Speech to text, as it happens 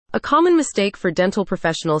A common mistake for dental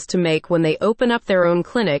professionals to make when they open up their own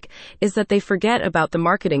clinic is that they forget about the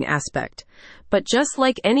marketing aspect. But just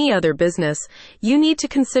like any other business, you need to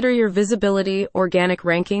consider your visibility, organic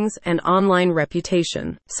rankings, and online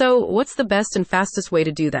reputation. So, what's the best and fastest way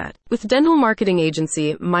to do that? With dental marketing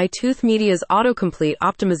agency My Tooth Media's autocomplete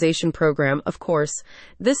optimization program, of course,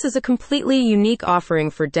 this is a completely unique offering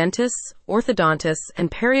for dentists, orthodontists, and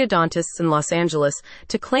periodontists in Los Angeles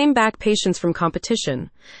to claim back patients from competition.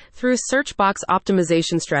 Through search box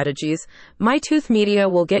optimization strategies, My Tooth Media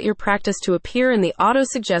will get your practice to appear in the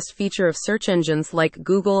auto-suggest feature of search engines like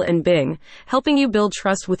Google and Bing, helping you build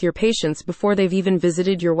trust with your patients before they've even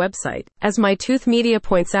visited your website. As My Tooth Media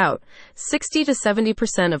points out, 60 to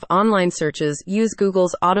 70% of online searches use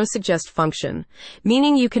Google's auto-suggest function,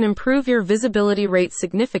 meaning you can improve your visibility rate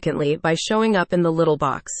significantly by showing up in the little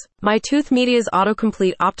box. My Tooth Media's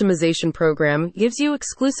autocomplete optimization program gives you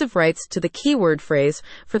exclusive rights to the keyword phrase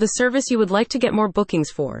for the service you would like to get more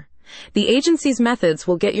bookings for. The agency's methods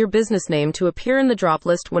will get your business name to appear in the drop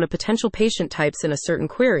list when a potential patient types in a certain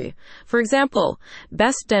query. For example,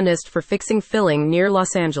 best dentist for fixing filling near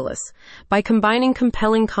Los Angeles. By combining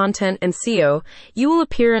compelling content and SEO, you will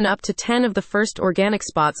appear in up to 10 of the first organic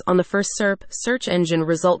spots on the first SERP search engine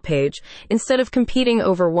result page, instead of competing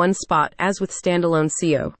over one spot as with standalone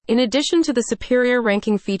SEO. In addition to the superior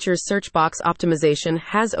ranking features search box optimization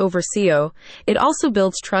has over SEO, it also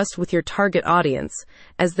builds trust with your target audience,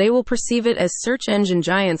 as they will perceive it as search engine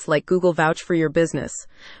giants like Google vouch for your business.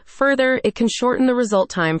 Further, it can shorten the result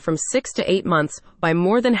time from 6 to 8 months by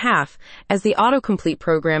more than half, as the autocomplete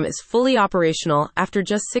program is fully operational after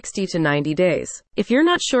just 60 to 90 days. If you're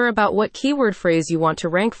not sure about what keyword phrase you want to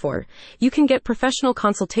rank for, you can get professional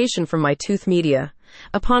consultation from My Tooth Media.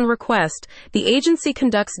 Upon request, the agency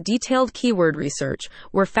conducts detailed keyword research,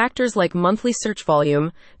 where factors like monthly search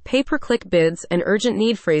volume, pay-per-click bids, and urgent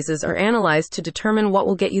need phrases are analyzed to determine what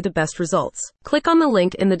will get you the best results. Click on the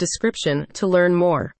link in the description to learn more.